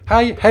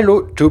Hi,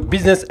 hello to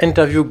Business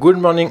Interview Good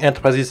Morning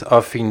Enterprises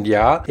of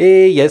India.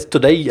 Yes,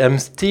 today I'm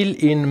still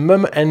in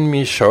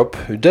Mum&me shop.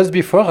 Just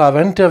before I've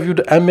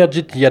interviewed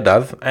Amirjit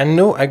Yadav and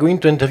now I'm going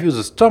to interview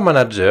the store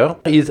manager.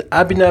 Is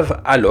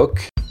Abhinav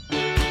Alok.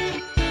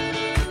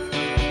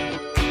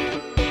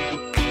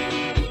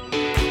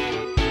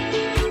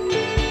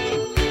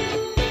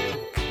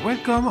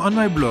 Welcome on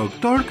my blog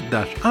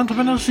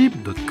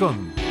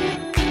talk-entrepreneurship.com.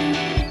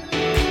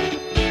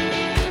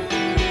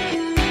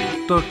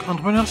 Talk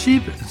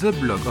Entrepreneurship, the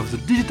blog of the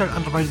digital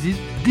enterprises,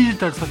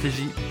 digital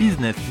strategy,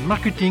 business,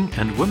 marketing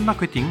and web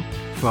marketing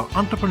for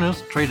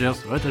entrepreneurs,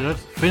 traders, retailers,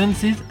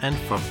 freelancers and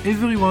for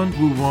everyone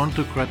who wants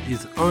to create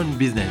his own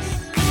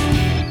business.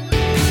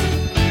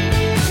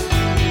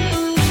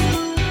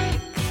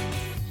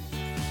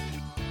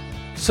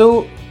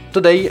 So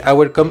today I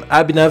welcome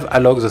Abhinav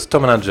Alok, the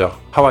store manager.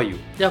 How are you?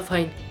 Yeah,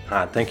 fine.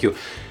 Thank you.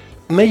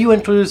 May you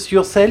introduce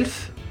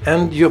yourself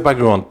and your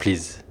background,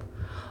 please?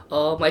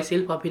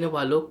 Myself, Abhinav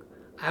Alok.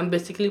 I am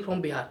basically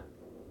from Bihar.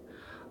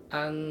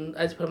 And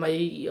as per my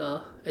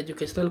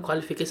educational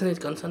qualification is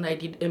concerned, I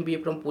did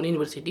MBA from Pune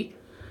University.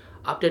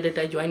 After that,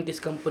 I joined this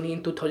company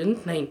in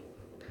 2009.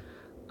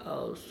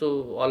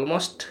 So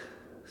almost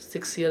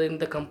 6 years in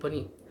the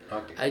company.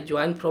 Okay. I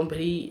joined from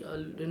very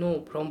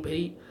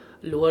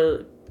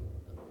lower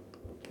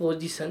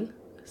position,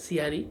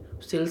 CRE,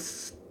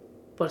 sales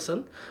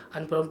person,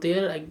 and from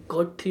there I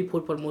got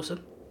 3-4 promotion.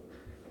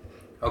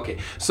 Okay,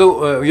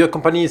 so your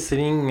company is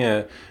selling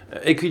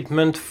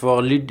equipment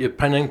for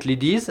pregnant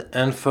ladies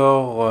and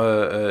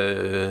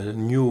for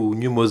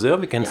new mother,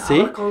 we can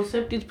say. Our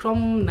concept is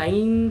from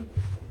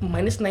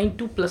 -9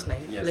 to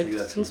 +9. Yes, like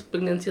exactly. Since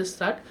pregnancy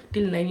start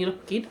till 9-year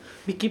kid,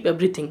 we keep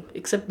everything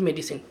except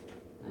medicine.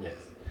 Yes.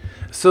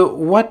 So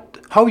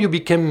how you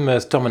became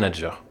a store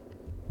manager?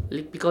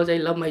 Like because I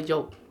love my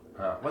job,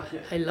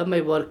 I love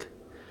my work.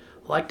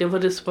 Whatever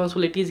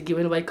responsibility is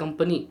given by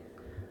company,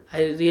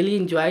 I really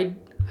enjoyed.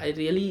 I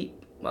really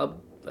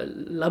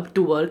love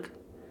to work,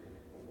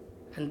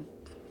 and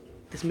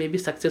this may be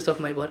success of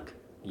my work.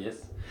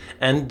 Yes.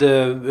 And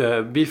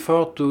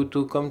before to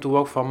come to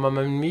work for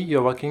Mum&me,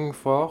 you're working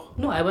for?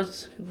 No,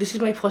 this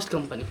is my first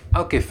company.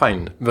 Okay,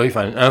 fine, very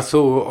fine. And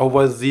so how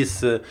was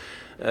this?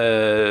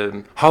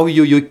 How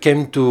you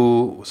came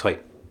to? Sorry,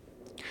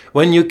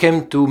 when you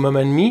came to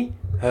Mum&me,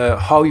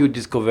 how you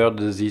discovered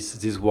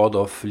this world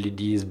of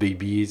ladies,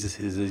 babies,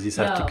 this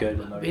article?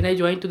 When I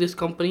joined to this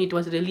company, it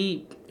was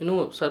really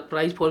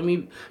surprise for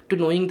me to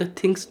knowing the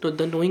things,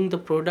 knowing the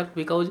product,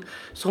 because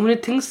so many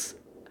things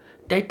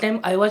that time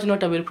I was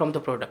not aware from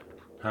the product.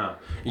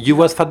 You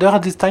was father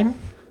at this time?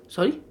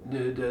 Sorry?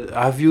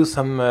 Have you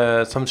some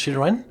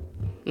children?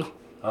 No.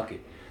 Okay.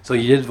 So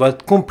it was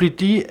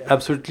completely,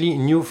 absolutely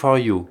new for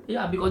you.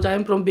 Yeah, because I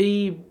am from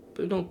very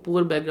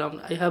poor background.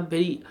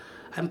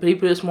 I'm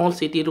very small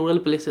city, rural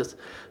places.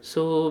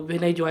 So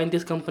when I joined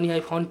this company,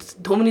 I found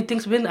so many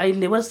things when I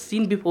never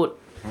seen before.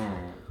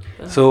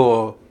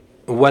 So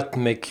what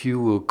make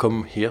you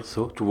come here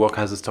to work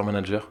as a store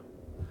manager?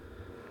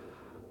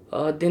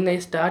 Then I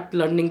start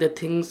learning the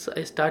things.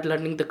 I start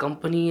learning the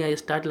company. I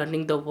start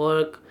learning the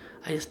work.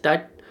 I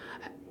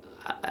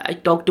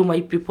talk to my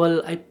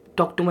people. I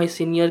talk to my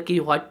senior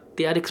what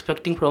they are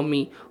expecting from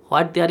me,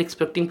 what they are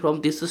expecting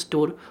from this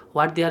store,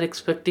 what they are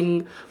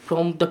expecting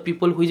from the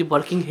people who is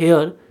working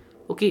here.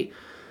 Okay.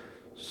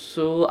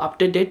 So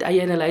after that, I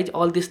analyze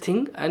all these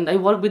things and I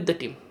work with the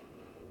team.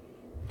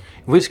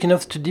 Which kind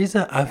of studies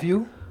have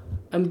you?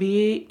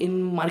 MBA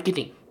in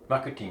marketing.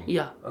 Marketing?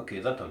 Yeah. Okay,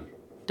 that's all.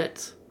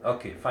 That's.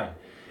 Okay, fine.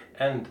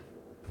 And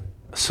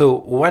so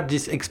what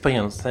this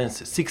experience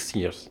since 6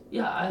 years?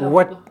 Yeah.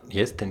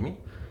 Yes, tell me.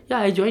 Yeah,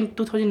 I joined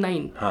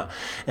 2009.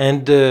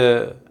 And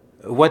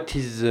what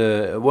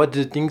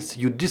the things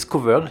you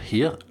discovered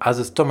here as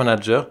a store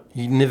manager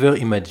you never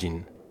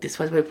imagined? This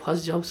was my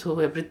first job, so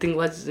everything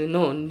was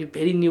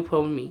very new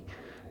for me.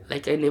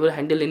 Like I never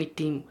handled any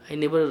team. I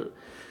never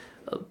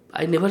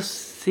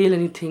sell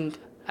anything.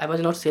 I was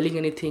not selling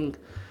anything.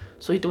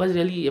 So it was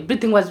really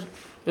everything was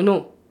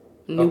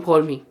new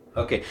for me.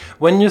 Okay.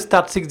 When you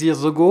start 6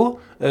 years ago,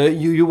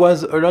 you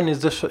was alone in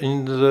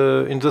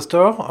the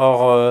store,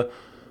 or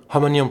how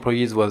many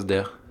employees was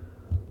there?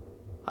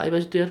 I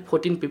was there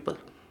 14 people.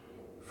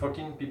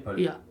 14 people?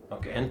 Yeah.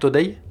 Okay. And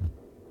today?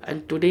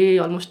 And today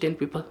almost 10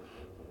 people.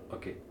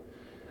 Okay.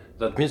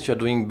 That means you're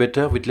doing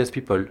better with less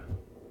people.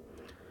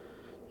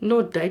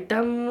 No, that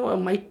time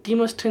my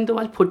team strength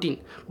was 14,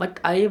 but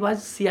I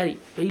was CRE.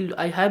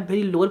 I have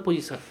very lower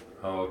position.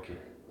 Oh, okay.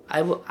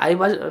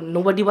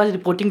 Nobody was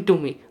reporting to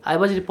me. I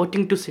was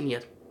reporting to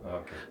senior.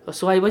 Okay.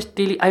 So I was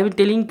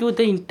telling you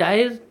the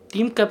entire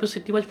team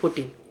capacity was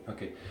 14.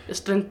 Okay.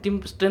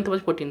 Strength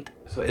was 14th.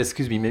 So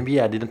excuse me, maybe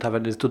I didn't have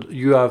understood.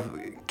 You have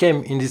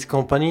came in this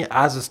company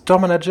as a store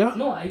manager?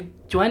 No, I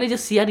joined as a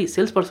CRE,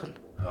 salesperson.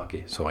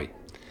 Okay, sorry.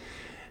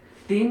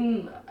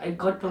 Then I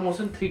got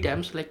promotion 3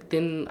 times.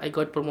 Then I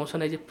got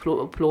promotion as a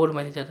floor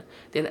manager,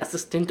 then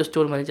assistant to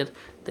store manager,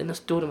 then a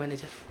store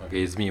manager.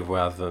 Okay, it's me who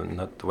have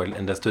not well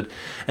understood.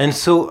 And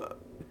so,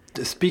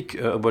 speak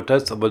about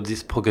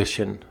this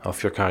progression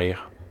of your career.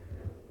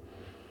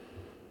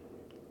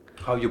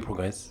 How you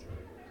progress?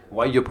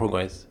 Why you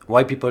progress?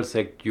 Why people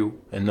select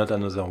you and not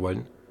another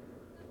one?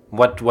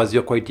 What was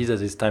your qualities at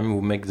this time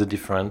who make the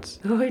difference?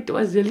 No, it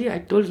was really, I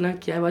told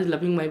Naki I was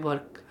loving my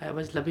work. I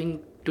was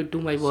loving to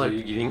do my So work.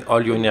 you're giving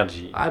all your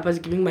energy. I was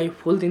giving my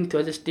full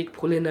enthusiastic,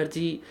 full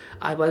energy.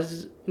 I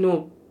was,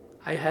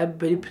 I have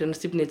very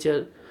friendship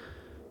nature.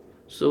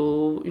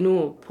 So,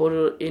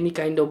 for any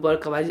kind of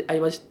work, I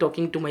was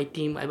talking to my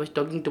team. I was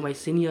talking to my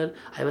senior.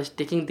 I was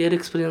taking their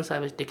experience. I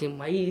was taking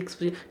my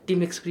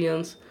team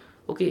experience.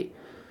 Okay.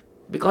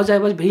 Because I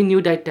was very new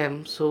that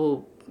time.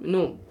 So,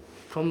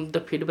 from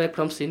the feedback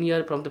from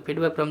senior, from the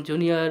feedback from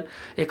junior,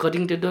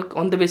 according to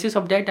on the basis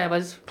of that, I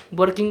was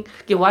working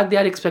what they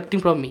are expecting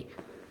from me.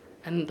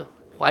 And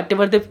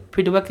whatever the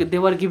feedback they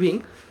were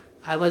giving,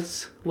 I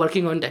was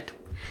working on that.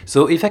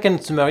 So if I can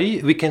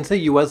summary, we can say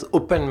you was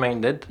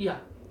open-minded Yeah,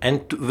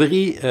 and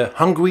very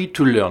hungry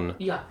to learn.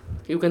 yeah,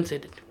 you can say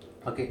that.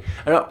 Okay.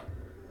 Alors,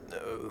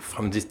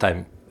 from this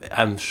time,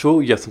 I'm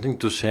sure you have something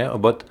to share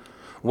about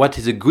what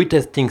is the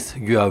greatest things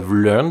you have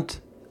learned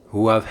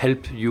who have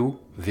helped you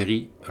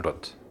very a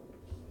lot.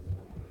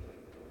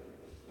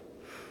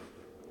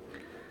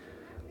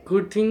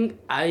 Good thing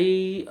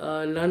I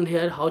learned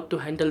here how to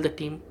handle the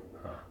team,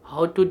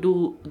 how to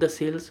do the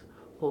sales,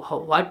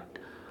 what,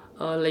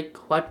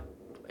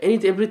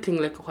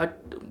 everything like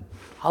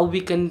how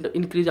we can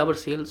increase our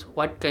sales,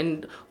 what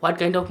kind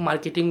of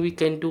marketing we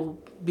can do,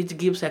 which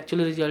gives actual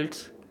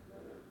results.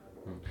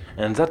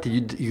 And that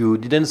you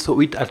didn't saw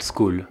it at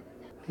school.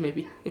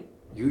 Maybe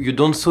You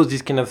don't saw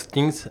these kind of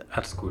things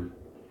at school.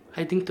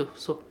 I think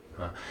so.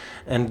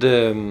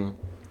 And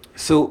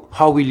so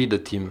how we lead a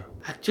team?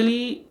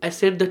 Actually, I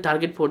set the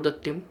target for the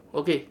team.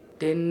 Okay,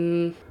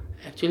 then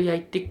actually I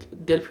take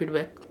their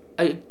feedback.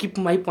 I keep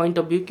my point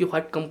of view कि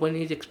what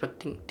company is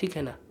expecting. ठीक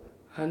है ना?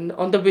 And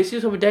on the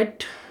basis of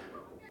that,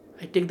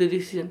 I take the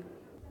decision.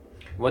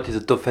 What is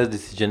the toughest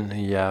decision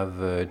you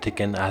have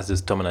taken as a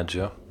store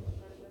manager?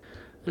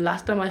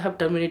 Last time I have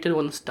terminated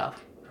one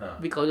staff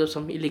because of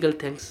some illegal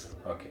things.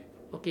 Okay.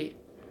 Okay,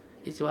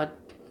 it's what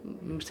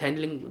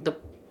mishandling the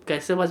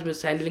cashier was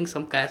mishandling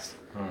some cash.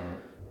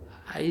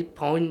 I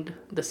found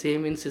the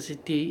same in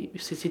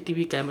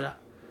CCTV camera.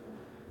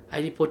 I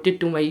reported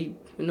to my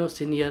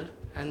senior,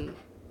 and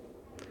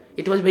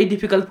it was very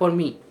difficult for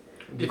me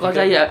because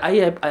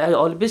I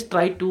always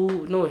try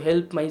to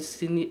help my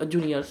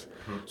juniors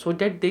so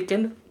that they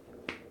can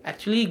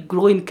actually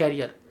grow in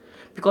career,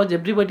 because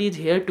everybody is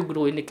here to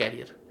grow in a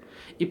career.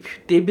 If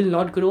they will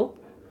not grow,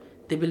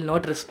 they will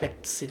not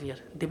respect senior,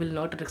 they will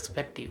not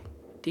respect you.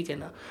 ठीक है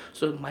ना?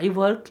 So my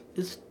work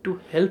is to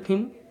help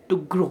him to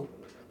grow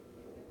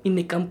in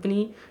a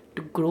company,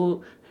 to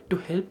grow, to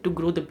help to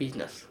grow the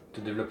business,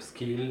 To develop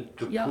skill,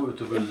 to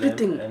build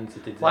everything. them and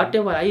set exam.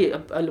 Whatever I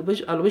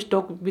always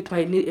talk with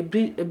my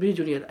every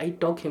junior. I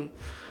talk him,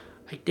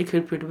 I take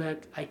his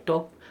feedback. I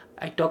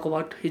talk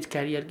about his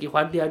career,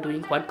 what they are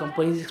doing, what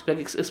companies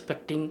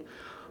expecting,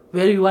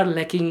 where you are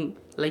lacking,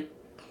 like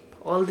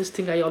all these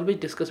things. I always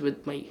discuss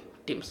with my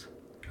teams.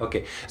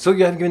 Okay, so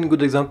you have given a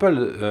good example,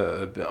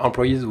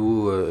 employees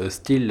who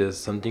steal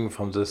something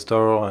from the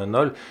store and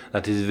all.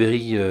 That is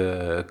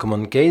very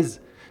common case.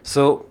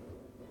 So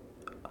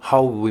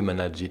how we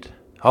manage it?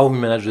 How we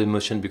manage the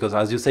emotion? Because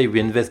as you say, we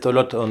invest a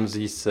lot on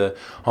this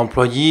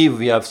employee.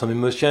 We have some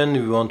emotion.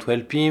 We want to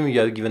help him. We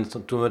have given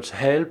too much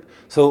help.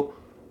 So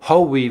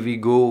how we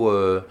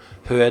go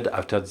ahead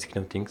after these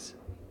kind of things?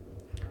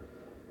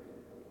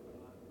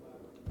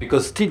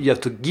 Because still you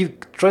have to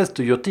give trust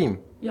to your team.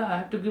 Yeah, I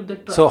have to give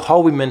that trust. So how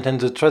we maintain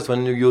the trust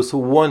when you also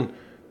one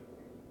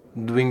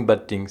doing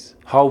bad things?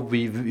 How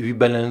we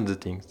balance the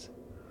things?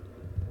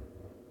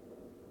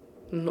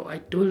 No, I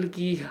told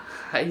ki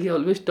I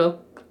always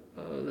talk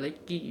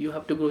like ki you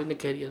have to grow in a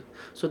career.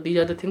 So these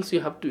are the things you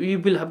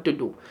will have to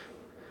do,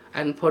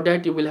 and for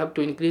that you will have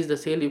to increase the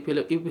sale. You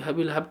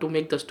will have to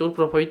make the store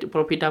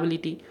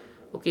profitability.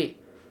 Okay,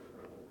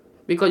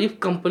 because if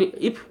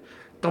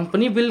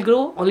company will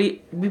grow,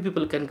 only we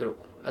people can grow.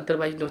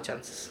 Otherwise, no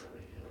chances.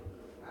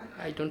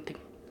 I don't think.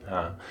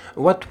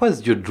 What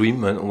was your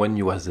dream when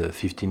you was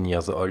 15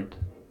 years old?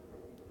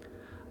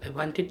 I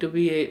wanted to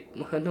be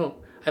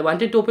I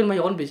wanted to open my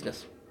own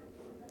business.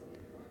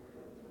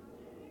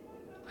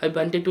 I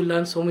wanted to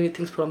learn so many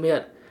things from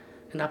here,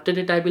 and after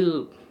that I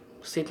will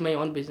set my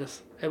own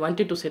business. I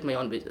wanted to set my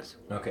own business.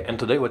 Okay, and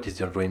today what is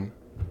your dream?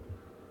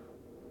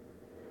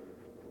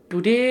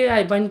 Today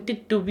I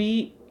wanted to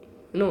be,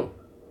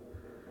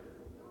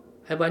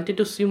 I wanted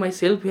to see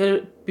myself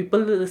where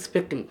people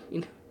respect me.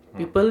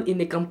 People in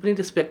a company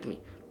respect me.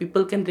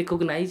 People can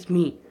recognize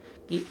me.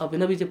 Ki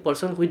Abhinav is a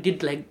person who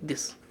did like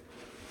this.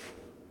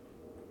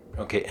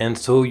 Okay, and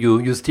so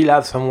you still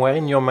have somewhere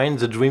in your mind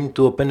the dream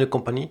to open a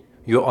company,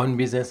 your own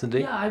business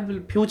today? Yeah, I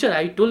will. Future,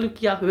 I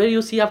told you where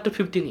you see after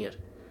 15 years.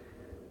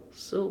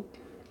 So.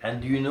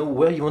 And do you know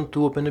where you want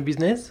to open a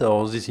business,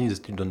 or this is you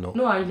still don't know?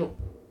 No, I know.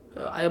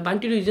 I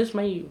wanted to just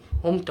my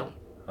hometown.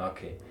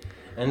 Okay,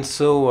 and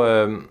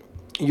so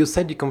you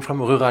said you come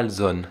from a rural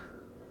zone.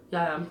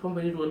 Yeah, I'm from a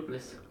very rural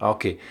place.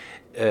 Okay,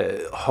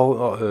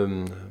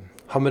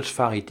 how much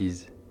far it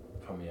is?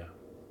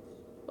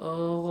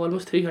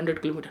 Almost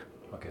 300 kilometers.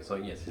 Okay, so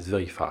yes, it's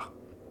very far.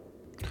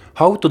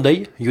 How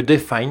today you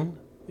define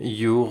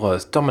your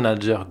store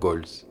manager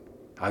goals?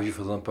 Have you,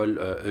 for example,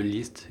 a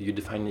list you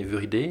define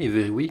every day,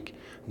 every week?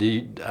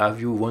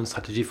 Have you one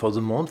strategy for the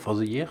month, for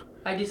the year?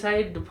 I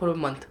decide for a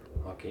month.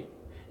 Okay.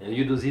 And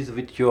you do this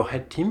with your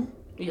head team?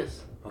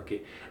 Yes.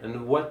 Okay.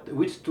 And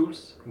which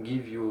tools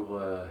give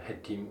your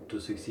head team to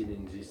succeed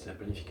in this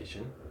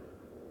planification?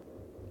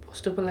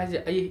 First of all,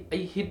 I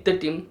hit the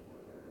team.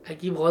 I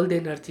give all the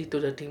energy to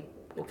the team.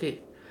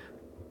 Okay.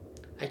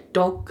 I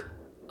talk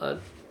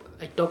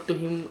to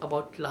him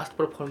about last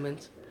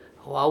performance.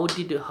 How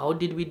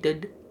did we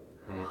did?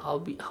 How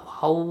be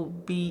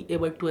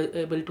able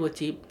to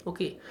achieve?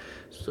 Okay.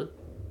 So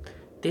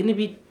then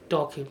we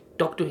talk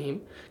to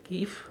him.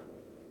 If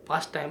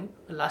last time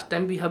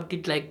we have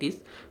did like this,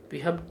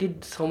 we have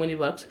did so many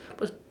works,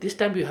 but this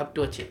time we have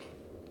to achieve.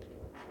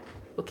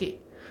 Okay.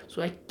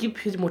 So I keep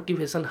his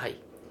motivation high.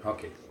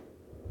 Okay.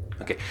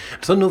 Okay.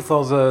 So now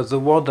for the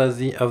word of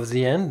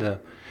the end,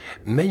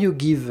 may you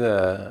give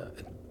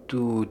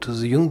to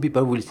the young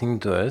people who listening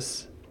to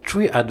us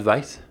 3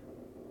 advice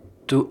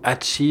to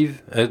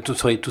achieve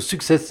to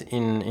success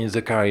in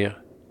the career,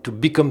 to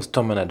become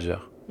store manager?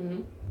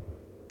 Mm-hmm.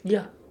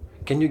 Yeah.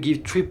 Can you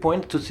give 3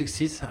 points to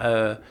success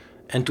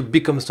and to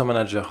become store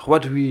manager?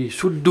 What we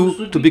should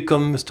do to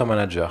become store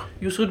manager?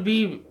 You should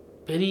be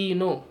very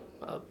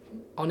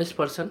honest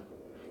person.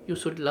 You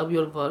should love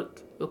your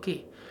work.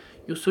 Okay.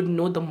 You should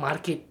know the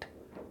market.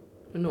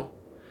 You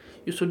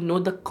should know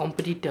the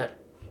competitor.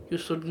 You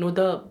should know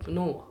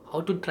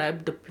how to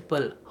drive the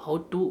people, how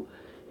to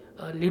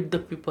lead the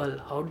people,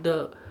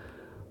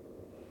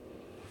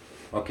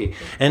 Okay.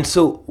 And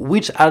so,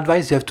 which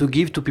advice you have to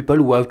give to people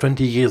who are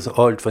 20 years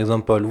old, for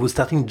example, who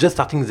just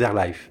starting their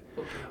life?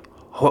 Okay.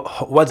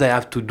 What they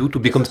have to do to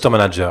become store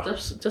manager?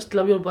 Just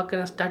love your work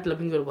and start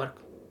loving your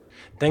work.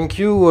 Thank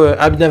you,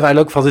 Abhinav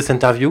Alok, for this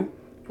interview.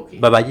 Okay.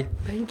 Bye-bye.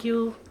 Thank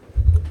you.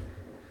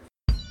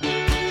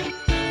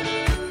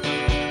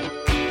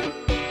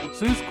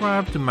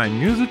 Subscribe to my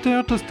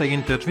newsletter to stay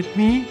in touch with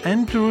me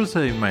and to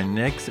receive my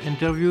next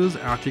interviews,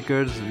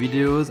 articles,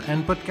 videos,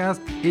 and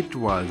podcasts. It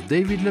was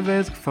David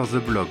Levesque for the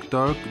blog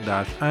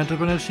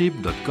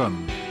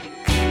talk-entrepreneurship.com.